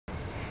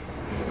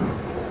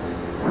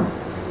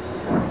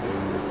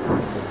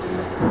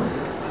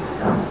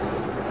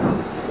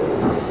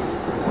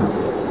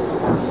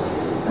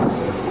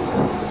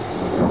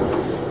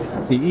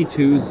The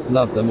E2's,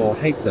 love them or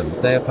hate them,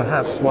 they are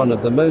perhaps one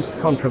of the most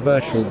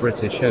controversial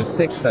British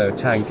 060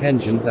 tank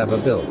engines ever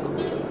built.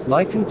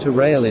 Likened to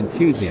rail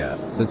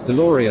enthusiasts as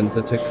DeLoreans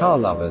are to car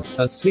lovers,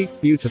 a sleek,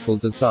 beautiful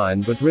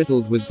design but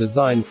riddled with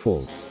design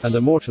faults, and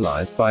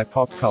immortalized by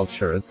pop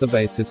culture as the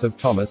basis of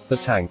Thomas the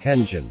Tank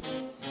Engine.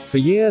 For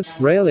years,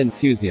 rail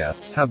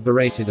enthusiasts have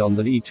berated on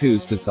the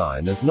E2's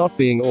design as not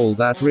being all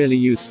that really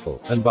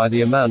useful, and by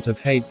the amount of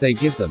hate they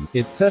give them,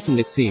 it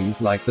certainly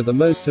seems like the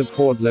most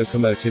abhorred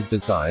locomotive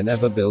design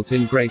ever built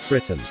in Great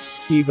Britain.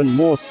 Even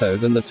more so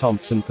than the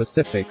Thompson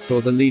Pacifics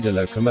or the Leader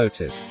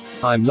locomotive.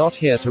 I'm not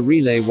here to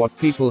relay what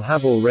people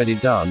have already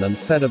done and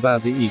said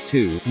about the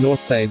E2, nor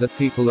say that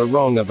people are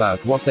wrong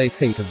about what they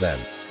think of them.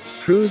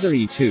 True, the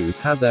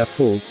E2's had their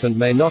faults and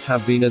may not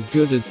have been as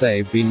good as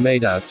they've been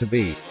made out to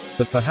be.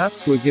 But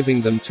perhaps we're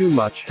giving them too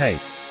much hate.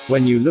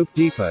 When you look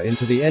deeper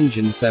into the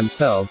engines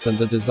themselves and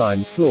the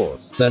design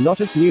flaws, they're not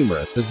as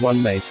numerous as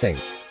one may think.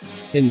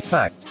 In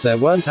fact, there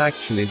weren't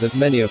actually that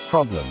many of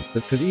problems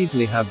that could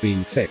easily have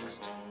been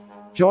fixed.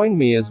 Join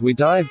me as we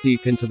dive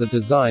deep into the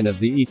design of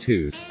the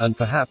E2's, and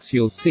perhaps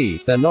you'll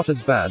see, they're not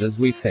as bad as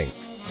we think.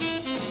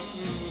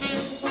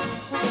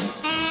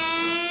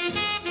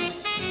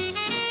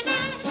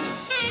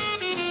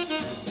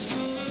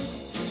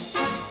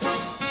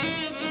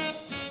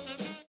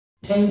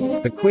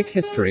 A quick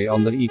history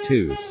on the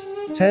E2's.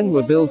 10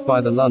 were built by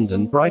the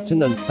London,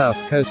 Brighton and South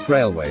Coast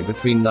Railway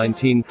between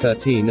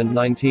 1913 and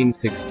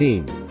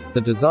 1916. The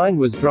design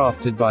was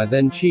drafted by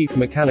then Chief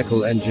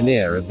Mechanical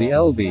Engineer of the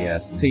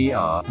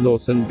LBSCR,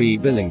 Lawson B.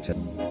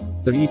 Billington.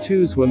 The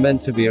E2's were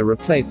meant to be a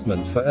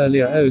replacement for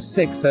earlier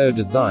 060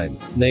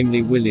 designs,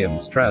 namely William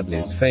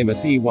Stroudley's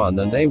famous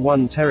E1 and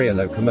A1 Terrier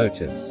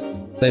locomotives.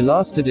 They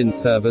lasted in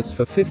service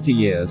for 50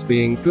 years,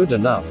 being good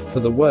enough for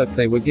the work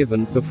they were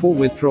given, before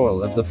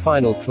withdrawal of the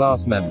final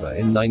class member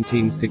in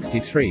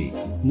 1963.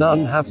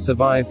 None have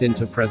survived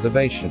into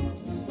preservation.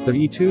 The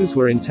E2's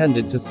were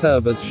intended to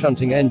serve as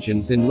shunting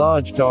engines in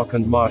large dock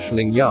and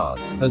marshalling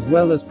yards, as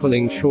well as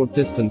pulling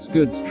short-distance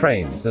goods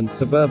trains and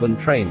suburban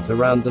trains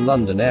around the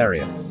London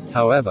area.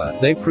 However,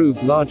 they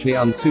proved largely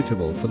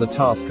unsuitable for the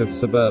task of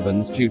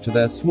suburbans due to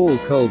their small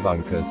coal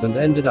bunkers and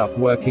ended up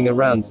working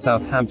around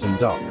Southampton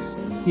docks.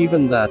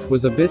 Even that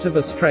was a bit of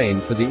a strain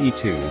for the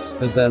E2's,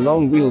 as their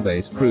long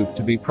wheelbase proved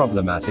to be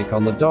problematic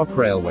on the dock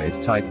railway's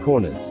tight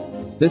corners.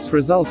 This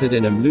resulted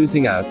in them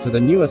losing out to the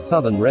newer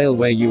Southern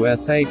Railway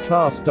USA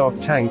class dock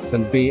tanks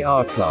and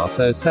BR class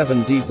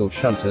 07 diesel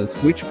shunters,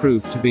 which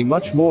proved to be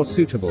much more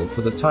suitable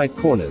for the tight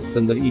corners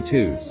than the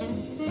E2's.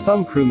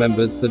 Some crew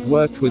members that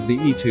worked with the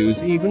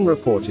E2's even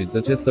reported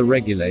that if the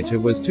regulator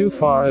was too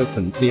far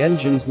open, the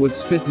engines would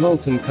spit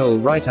molten coal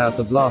right out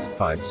the blast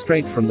pipe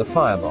straight from the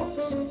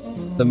firebox.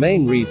 The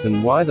main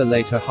reason why the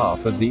later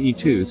half of the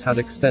E2's had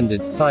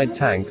extended side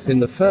tanks in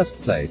the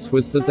first place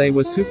was that they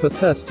were super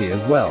thirsty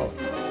as well.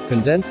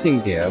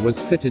 Condensing gear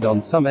was fitted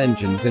on some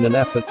engines in an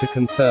effort to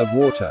conserve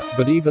water,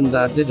 but even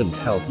that didn't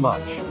help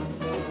much.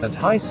 At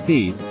high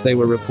speeds, they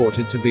were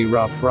reported to be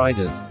rough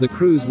riders. The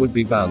crews would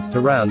be bounced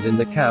around in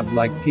the cab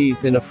like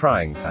peas in a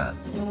frying pan.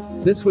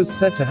 This was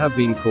said to have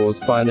been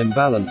caused by an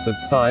imbalance of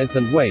size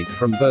and weight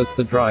from both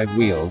the drive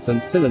wheels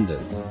and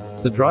cylinders.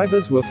 The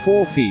drivers were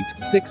 4 feet,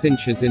 6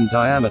 inches in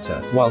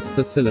diameter, whilst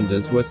the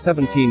cylinders were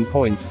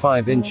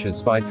 17.5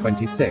 inches by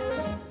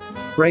 26.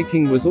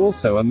 Braking was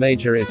also a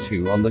major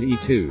issue on the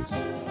E2's.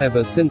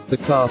 Ever since the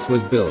class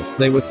was built,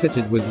 they were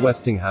fitted with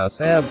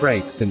Westinghouse air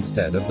brakes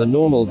instead of the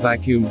normal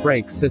vacuum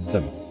brake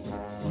system.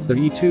 The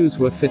E2's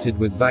were fitted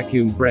with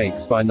vacuum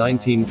brakes by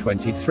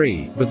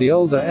 1923, but the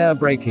older air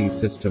braking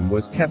system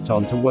was kept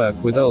on to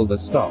work with older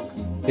stock.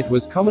 It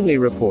was commonly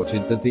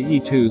reported that the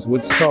E2's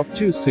would stop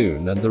too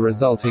soon and the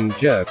resulting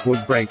jerk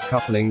would break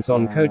couplings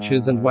on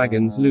coaches and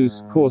wagons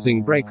loose,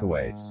 causing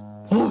breakaways.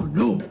 Oh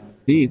no!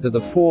 These are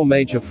the 4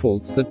 major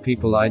faults that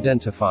people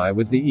identify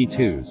with the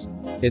E2's.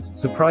 It's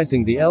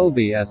surprising the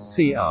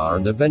LBSCR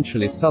and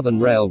eventually Southern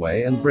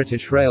Railway and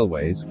British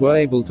Railways were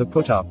able to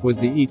put up with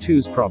the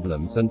E2's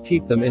problems and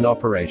keep them in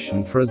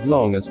operation for as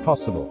long as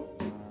possible.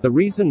 The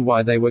reason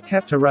why they were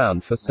kept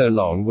around for so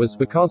long was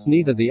because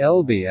neither the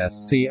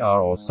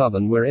LBSCR or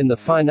Southern were in the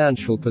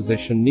financial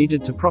position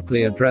needed to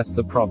properly address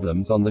the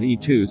problems on the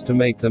E2's to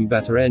make them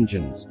better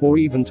engines, or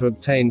even to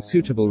obtain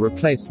suitable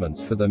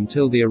replacements for them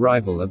till the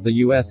arrival of the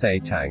USA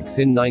tanks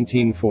in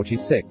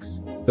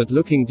 1946. But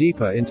looking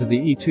deeper into the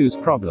E2's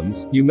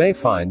problems, you may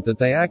find that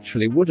they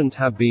actually wouldn't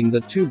have been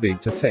that too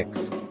big to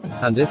fix.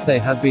 And if they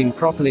had been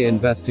properly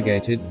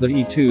investigated, the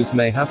E2's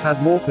may have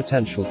had more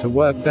potential to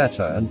work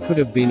better and could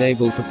have been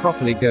able to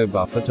properly go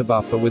buffer to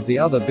buffer with the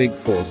other Big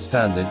Four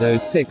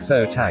standard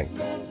 060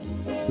 tanks.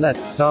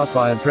 Let's start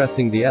by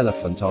addressing the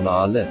elephant on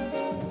our list: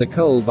 the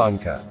coal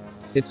bunker.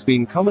 It's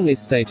been commonly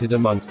stated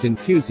amongst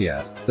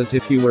enthusiasts that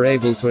if you were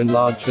able to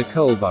enlarge the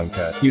coal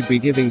bunker, you'd be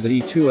giving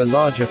the E2 a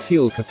larger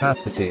fuel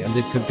capacity and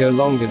it could go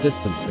longer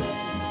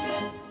distances.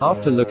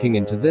 After looking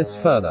into this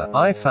further,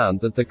 I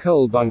found that the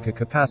coal bunker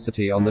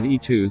capacity on the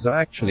E2's are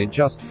actually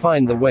just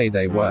fine the way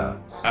they were.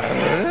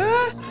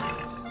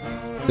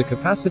 The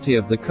capacity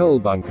of the coal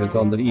bunkers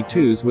on the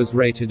E2s was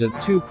rated at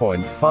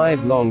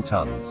 2.5 long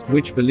tons,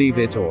 which, believe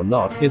it or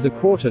not, is a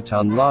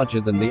quarter-ton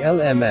larger than the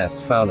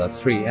LMS Fowler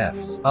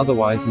 3Fs,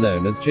 otherwise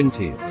known as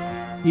Ginties.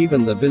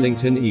 Even the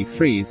Billington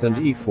E3's and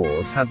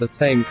E4's had the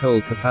same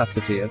coal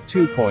capacity at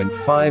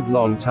 2.5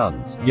 long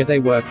tons, yet they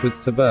worked with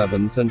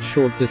suburbans and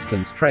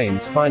short-distance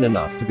trains fine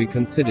enough to be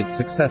considered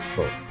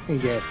successful.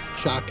 Yes,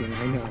 shocking,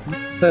 I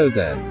know. So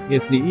then,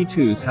 if the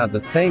E2's had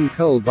the same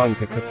coal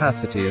bunker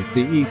capacity as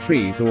the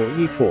E3's or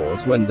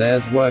E4's when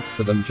theirs worked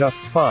for them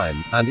just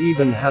fine, and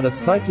even had a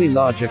slightly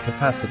larger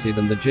capacity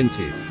than the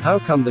Ginties, how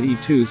come the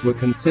E2's were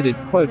considered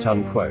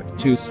quote-unquote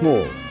too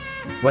small?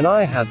 When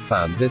I had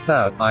found this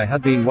out, I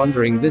had been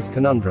wondering this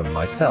conundrum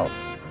myself.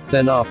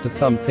 Then after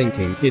some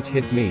thinking, it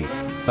hit me.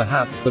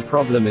 Perhaps the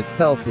problem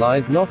itself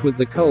lies not with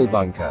the coal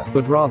bunker,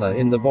 but rather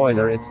in the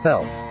boiler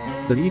itself.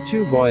 The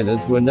E2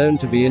 boilers were known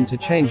to be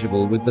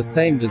interchangeable with the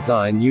same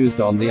design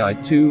used on the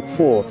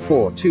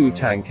I-2-4-4-2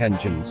 tank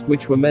engines,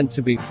 which were meant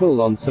to be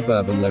full-on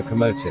suburban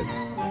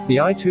locomotives. The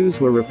I2s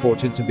were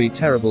reported to be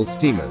terrible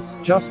steamers,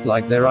 just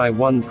like their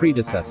I1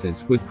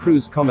 predecessors, with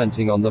crews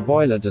commenting on the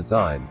boiler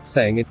design,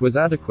 saying it was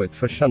adequate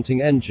for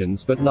shunting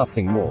engines but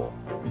nothing more.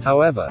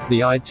 However, the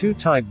I2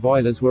 type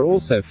boilers were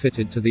also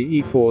fitted to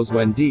the E4s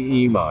when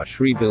D.E. Marsh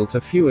rebuilt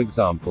a few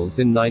examples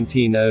in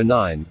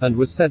 1909, and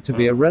was said to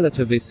be a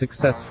relatively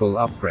successful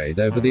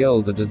upgrade over the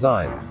older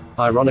designs.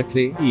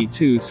 Ironically,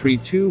 E2's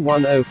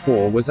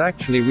 32104 was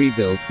actually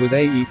rebuilt with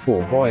a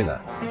E4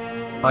 boiler.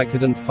 I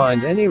couldn't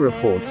find any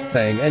reports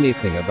saying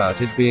anything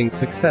about it being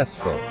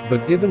successful,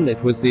 but given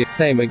it was the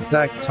same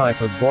exact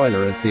type of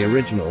boiler as the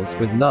originals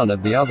with none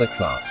of the other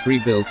class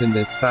rebuilt in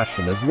this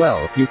fashion as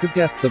well, you could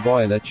guess the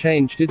boiler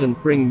change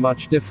didn't bring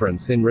much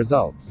difference in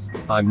results.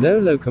 I'm no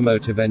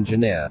locomotive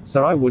engineer,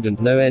 so I wouldn't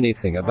know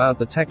anything about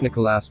the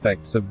technical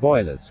aspects of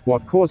boilers,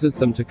 what causes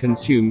them to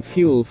consume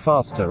fuel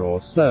faster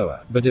or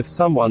slower, but if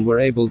someone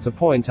were able to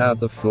point out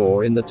the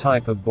flaw in the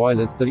type of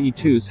boilers the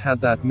E2s had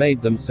that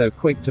made them so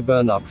quick to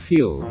burn up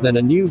fuel, then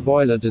a new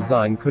boiler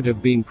design could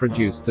have been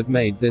produced that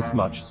made this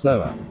much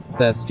slower.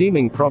 Their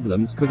steaming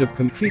problems could have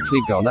completely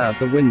gone out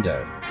the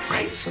window.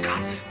 Great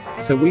Scott!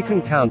 So we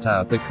can count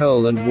out the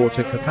coal and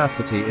water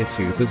capacity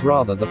issues as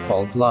rather the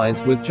fault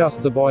lies with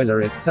just the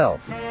boiler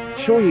itself.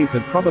 Sure, you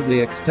could probably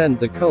extend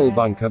the coal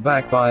bunker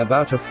back by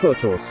about a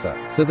foot or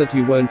so that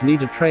you won't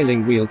need a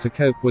trailing wheel to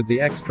cope with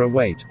the extra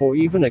weight, or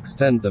even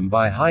extend them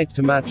by height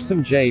to match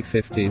some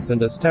J50s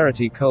and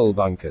austerity coal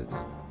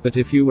bunkers. But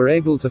if you were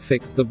able to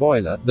fix the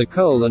boiler, the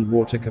coal and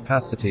water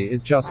capacity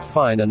is just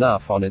fine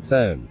enough on its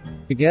own.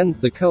 Again,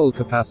 the coal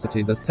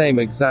capacity the same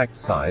exact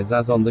size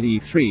as on the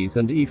E3's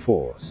and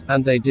E4's,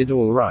 and they did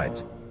all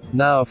right.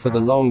 Now for the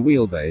long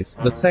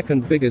wheelbase, the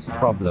second biggest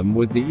problem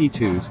with the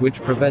E2s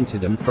which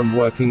prevented them from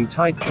working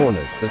tight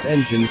corners that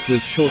engines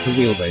with shorter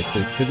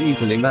wheelbases could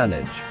easily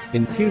manage.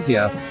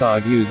 Enthusiasts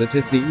argue that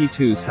if the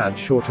E2s had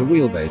shorter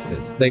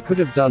wheelbases, they could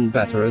have done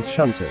better as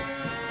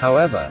shunters.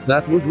 However,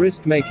 that would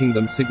risk making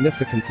them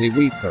significantly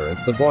weaker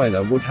as the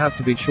boiler would have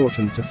to be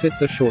shortened to fit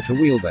the shorter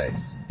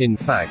wheelbase. In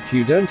fact,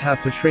 you don't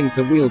have to shrink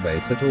the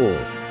wheelbase at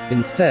all.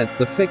 Instead,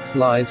 the fix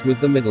lies with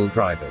the middle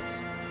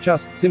drivers.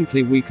 Just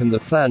simply weaken the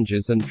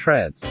flanges and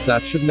treads,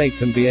 that should make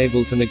them be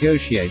able to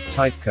negotiate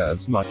tight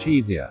curves much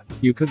easier.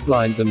 You could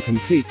blind them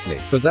completely,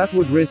 but that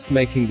would risk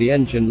making the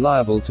engine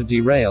liable to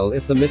derail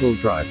if the middle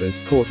drivers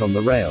caught on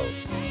the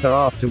rails. So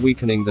after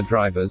weakening the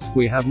drivers,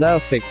 we have now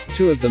fixed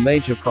two of the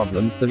major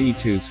problems that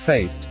E2s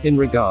faced, in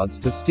regards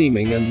to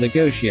steaming and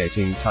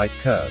negotiating tight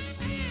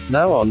curves.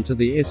 Now on to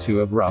the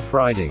issue of rough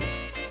riding.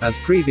 As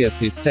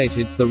previously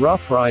stated, the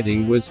rough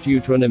riding was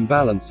due to an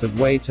imbalance of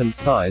weight and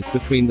size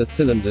between the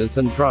cylinders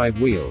and drive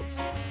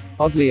wheels.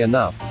 Oddly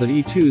enough, the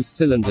E2's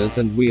cylinders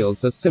and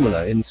wheels are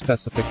similar in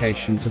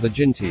specification to the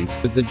Ginties,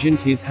 with the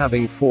Ginties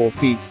having 4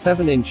 feet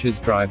 7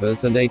 inches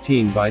drivers and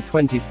 18 by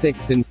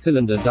 26 in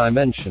cylinder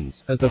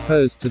dimensions, as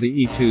opposed to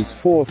the E2's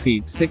 4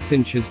 feet 6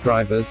 inches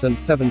drivers and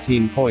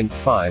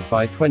 17.5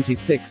 by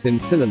 26 in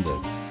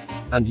cylinders.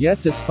 And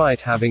yet, despite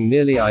having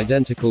nearly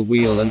identical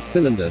wheel and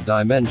cylinder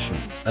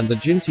dimensions, and the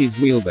Ginties'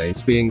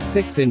 wheelbase being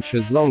 6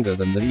 inches longer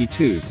than the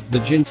E2's, the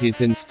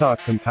Ginties in stark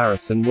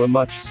comparison were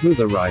much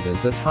smoother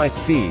riders at high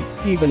speeds,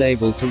 even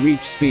able to reach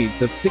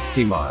speeds of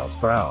 60 miles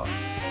per hour.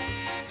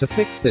 To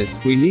fix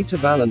this, we need to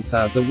balance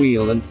out the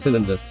wheel and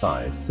cylinder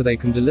size so they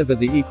can deliver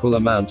the equal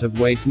amount of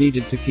weight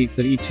needed to keep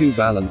the E2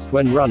 balanced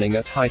when running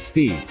at high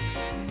speeds.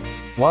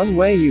 One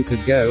way you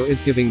could go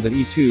is giving the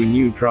E2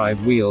 new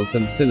drive wheels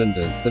and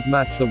cylinders that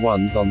match the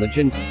ones on the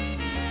Ginties.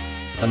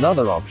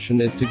 Another option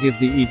is to give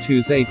the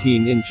E2's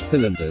 18-inch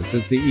cylinders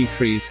as the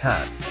E3's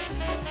had.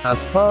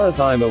 As far as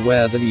I'm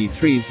aware, the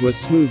E3's were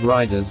smooth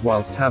riders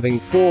whilst having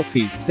 4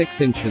 feet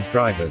 6 inches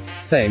drivers,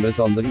 same as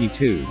on the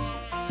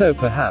E2's. So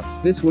perhaps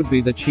this would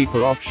be the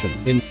cheaper option,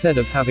 instead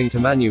of having to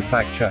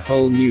manufacture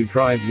whole new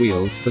drive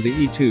wheels for the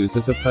E2's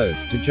as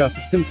opposed to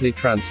just simply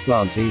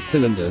transplanting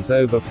cylinders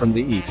over from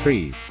the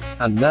E3's.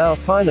 And now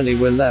finally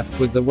we're left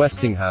with the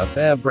Westinghouse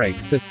air brake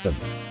system.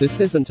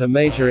 This isn't a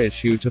major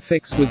issue to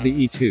fix with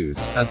the E2's,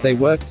 as they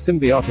worked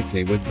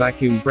symbiotically with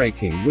vacuum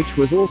braking, which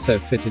was also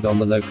fitted on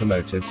the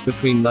locomotives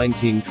between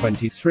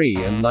 1923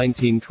 and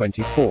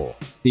 1924.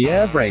 The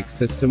air brake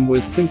system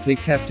was simply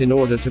kept in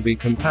order to be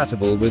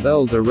compatible with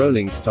older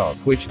rolling stock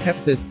which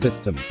kept this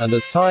system, and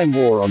as time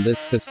wore on this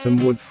system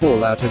would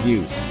fall out of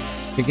use.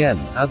 Again,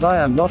 as I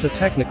am not a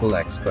technical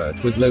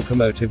expert with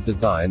locomotive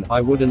design, I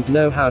wouldn't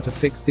know how to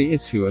fix the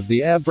issue of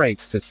the air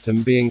brake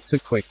system being so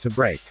quick to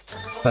brake.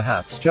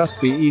 Perhaps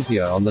just be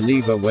easier on the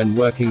lever when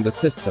working the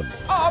system.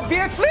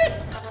 Obviously!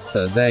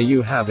 So there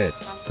you have it.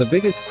 The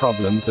biggest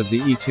problems of the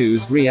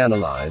E2's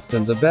reanalyzed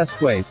and the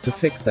best ways to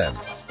fix them.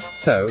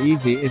 So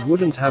easy it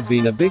wouldn't have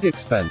been a big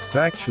expense to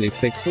actually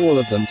fix all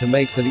of them to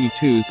make the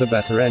E2's a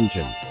better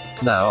engine.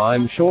 Now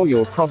I'm sure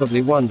you're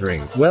probably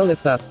wondering, well,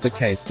 if that's the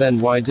case,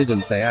 then why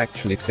didn't they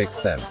actually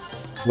fix them?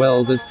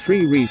 Well, there's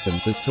 3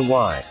 reasons as to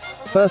why.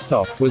 First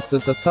off was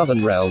that the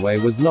Southern Railway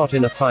was not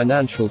in a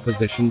financial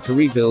position to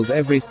rebuild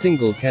every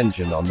single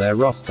engine on their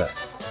roster.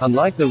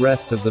 Unlike the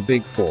rest of the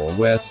Big Four,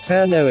 where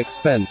spare no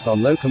expense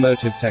on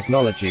locomotive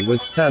technology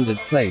was standard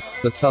place,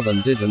 the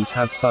Southern didn't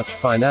have such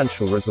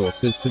financial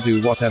resources to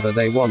do whatever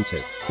they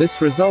wanted. This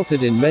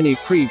resulted in many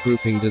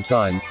pre-grouping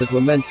designs that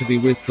were meant to be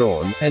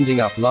withdrawn,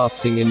 ending up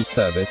lasting in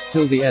service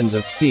till the end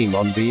of steam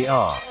on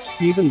BR.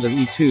 Even the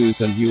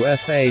E2's and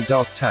USA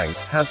dock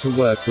tanks had to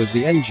work with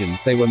the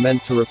engines they were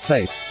meant to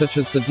replace, such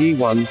as the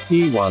D1's,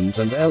 E1's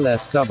and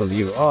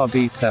LSW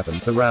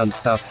RB7's around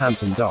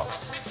Southampton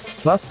docks.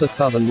 Plus the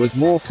Southern was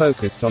more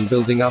focused on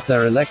building up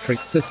their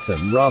electric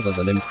system rather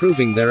than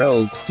improving their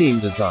old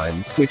steam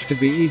designs, which could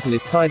be easily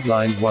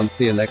sidelined once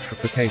the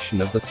electrification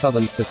of the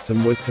Southern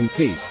system was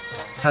complete.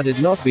 Had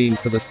it not been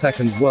for the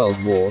Second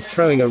World War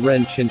throwing a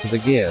wrench into the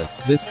gears,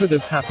 this could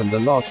have happened a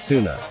lot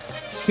sooner.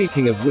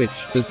 Speaking of which,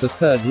 there's the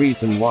third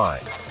reason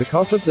why.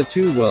 Because of the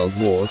 2 world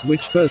wars,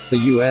 which both the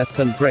US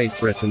and Great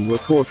Britain were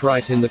caught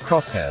right in the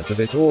crosshairs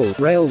of it all,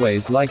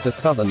 railways like the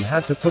Southern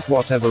had to put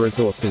whatever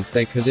resources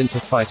they could into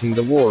fighting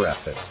the war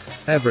effort.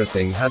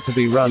 Everything had to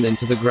be run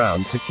into the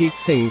ground to keep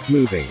things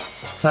moving.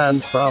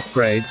 Plans for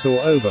upgrades or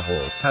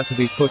overhauls had to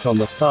be put on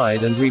the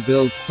side and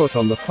rebuilds put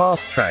on the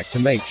fast track to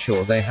make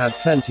sure they had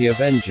plenty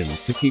of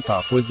engines to keep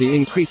up with the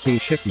increasing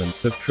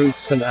shipments of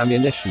troops and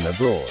ammunition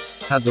abroad.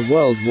 Had the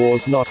world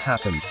wars not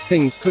happened,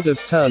 things could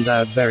have turned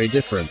out very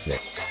differently.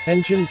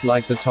 Engines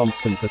like the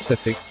Thompson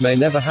Pacifics may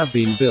never have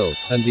been built,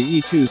 and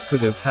the E2's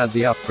could have had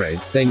the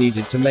upgrades they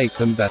needed to make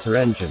them better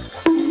engines.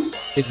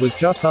 It was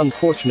just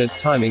unfortunate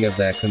timing of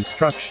their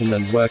construction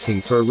and working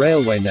for a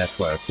railway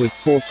network with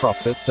poor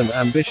profits and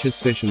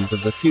ambitious visions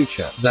of the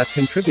future that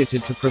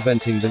contributed to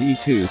preventing the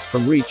E2's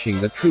from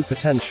reaching the true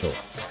potential.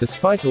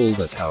 Despite all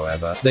that,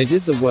 however, they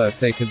did the work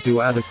they could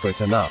do adequate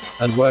enough,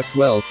 and worked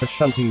well for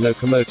shunting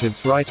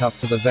locomotives right up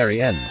to the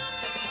very end.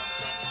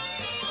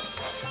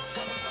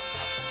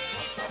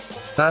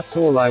 That's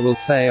all I will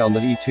say on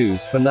the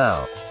E2's for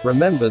now.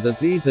 Remember that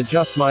these are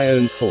just my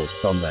own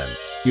thoughts on them.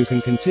 You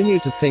can continue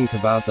to think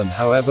about them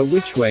however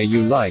which way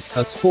you like,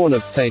 a spawn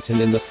of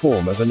Satan in the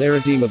form of an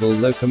irredeemable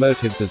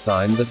locomotive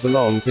design that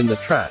belongs in the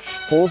trash,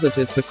 or that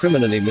it's a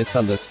criminally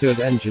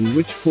misunderstood engine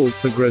which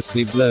faults are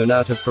grossly blown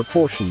out of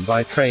proportion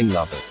by train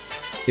lovers.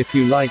 If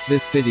you like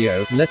this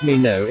video, let me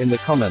know in the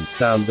comments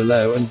down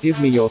below and give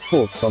me your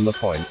thoughts on the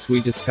points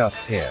we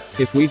discussed here.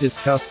 If we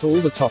discussed all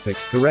the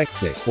topics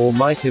correctly, or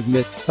might have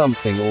missed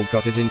something or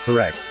got it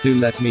incorrect, do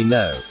let me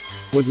know.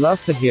 Would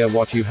love to hear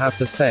what you have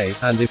to say,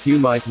 and if you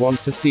might want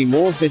to see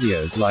more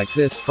videos like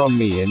this from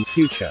me in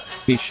future.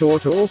 Be sure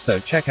to also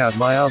check out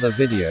my other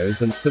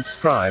videos and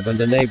subscribe and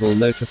enable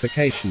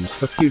notifications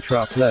for future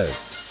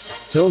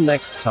uploads. Till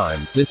next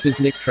time, this is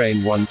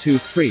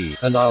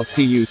NickTrain123, and I'll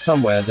see you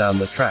somewhere down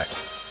the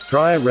tracks.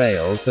 Dry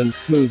rails and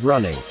smooth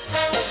running.